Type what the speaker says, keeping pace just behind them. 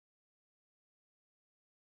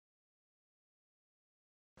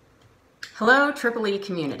Hello, EEE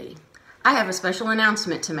community. I have a special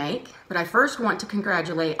announcement to make, but I first want to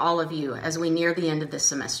congratulate all of you as we near the end of this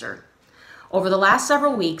semester. Over the last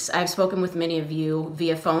several weeks, I've spoken with many of you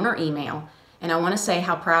via phone or email, and I want to say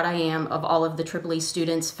how proud I am of all of the EEE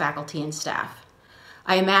students, faculty, and staff.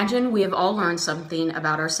 I imagine we have all learned something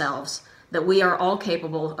about ourselves, that we are all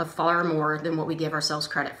capable of far more than what we give ourselves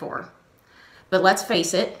credit for. But let's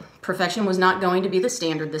face it, perfection was not going to be the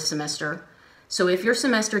standard this semester, so if your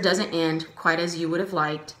semester doesn't end quite as you would have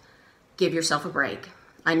liked, give yourself a break.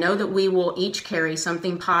 I know that we will each carry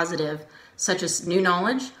something positive, such as new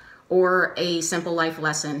knowledge or a simple life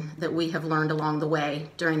lesson that we have learned along the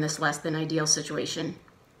way during this less than ideal situation.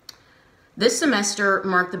 This semester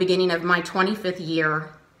marked the beginning of my 25th year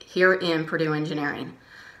here in Purdue Engineering.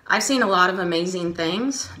 I've seen a lot of amazing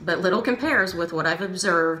things, but little compares with what I've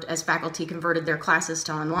observed as faculty converted their classes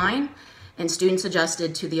to online and students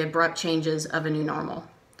adjusted to the abrupt changes of a new normal.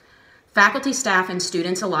 Faculty, staff, and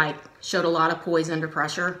students alike showed a lot of poise under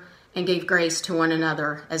pressure and gave grace to one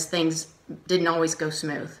another as things didn't always go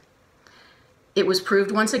smooth. It was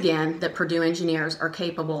proved once again that Purdue engineers are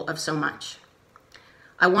capable of so much.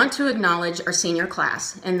 I want to acknowledge our senior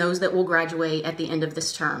class and those that will graduate at the end of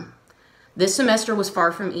this term. This semester was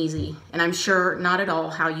far from easy, and I'm sure not at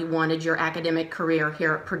all how you wanted your academic career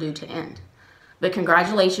here at Purdue to end. But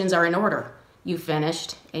congratulations are in order. You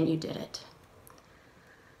finished and you did it.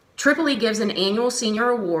 EEE gives an annual senior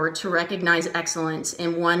award to recognize excellence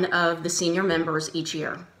in one of the senior members each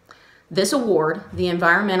year. This award, the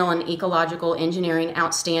Environmental and Ecological Engineering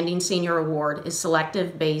Outstanding Senior Award, is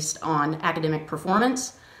selective based on academic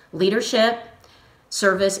performance, leadership,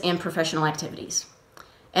 service, and professional activities.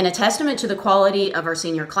 And a testament to the quality of our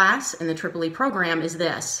senior class and the EEE program is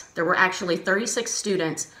this: there were actually 36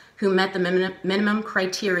 students who met the minimum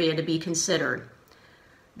criteria to be considered.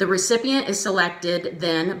 The recipient is selected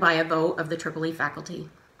then by a vote of the EEE faculty.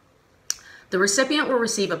 The recipient will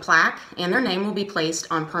receive a plaque and their name will be placed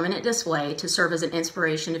on permanent display to serve as an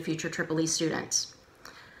inspiration to future EEE students.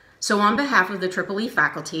 So on behalf of the EEE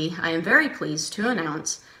faculty, I am very pleased to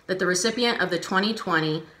announce that the recipient of the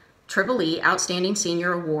 2020 EEE Outstanding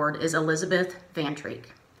Senior Award is Elizabeth VanTreeck.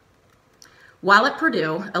 While at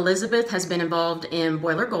Purdue, Elizabeth has been involved in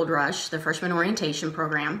Boiler Gold Rush, the freshman orientation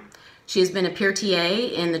program. She has been a peer TA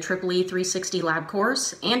in the EEE 360 lab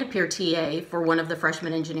course and a peer TA for one of the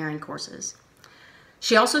freshman engineering courses.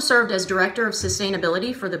 She also served as Director of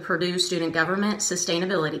Sustainability for the Purdue Student Government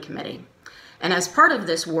Sustainability Committee. And as part of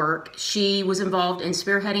this work, she was involved in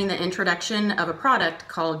spearheading the introduction of a product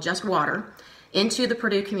called Just Water into the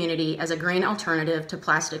Purdue community as a green alternative to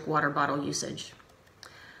plastic water bottle usage.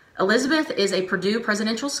 Elizabeth is a Purdue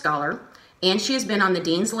Presidential Scholar, and she has been on the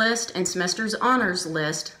Dean's List and Semester's Honors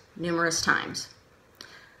List numerous times.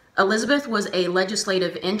 Elizabeth was a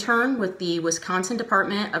legislative intern with the Wisconsin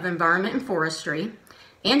Department of Environment and Forestry,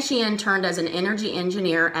 and she interned as an energy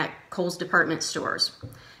engineer at Kohl's department stores.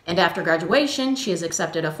 And after graduation, she has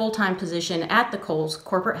accepted a full-time position at the Kohl's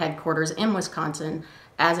corporate headquarters in Wisconsin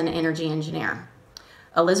as an energy engineer.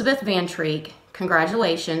 Elizabeth VanTreeck,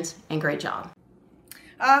 congratulations and great job.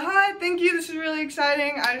 Hi, thank you. This is really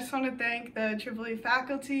exciting. I just want to thank the EEE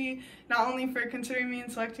faculty, not only for considering me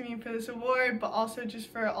and selecting me for this award, but also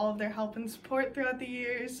just for all of their help and support throughout the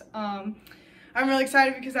years. I'm really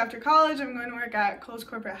excited because after college, I'm going to work at Kohl's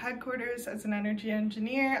corporate headquarters as an energy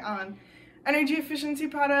engineer on energy efficiency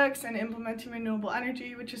products and implementing renewable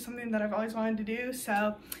energy, which is something that I've always wanted to do.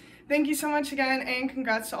 So thank you so much again, and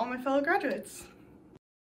congrats to all my fellow graduates.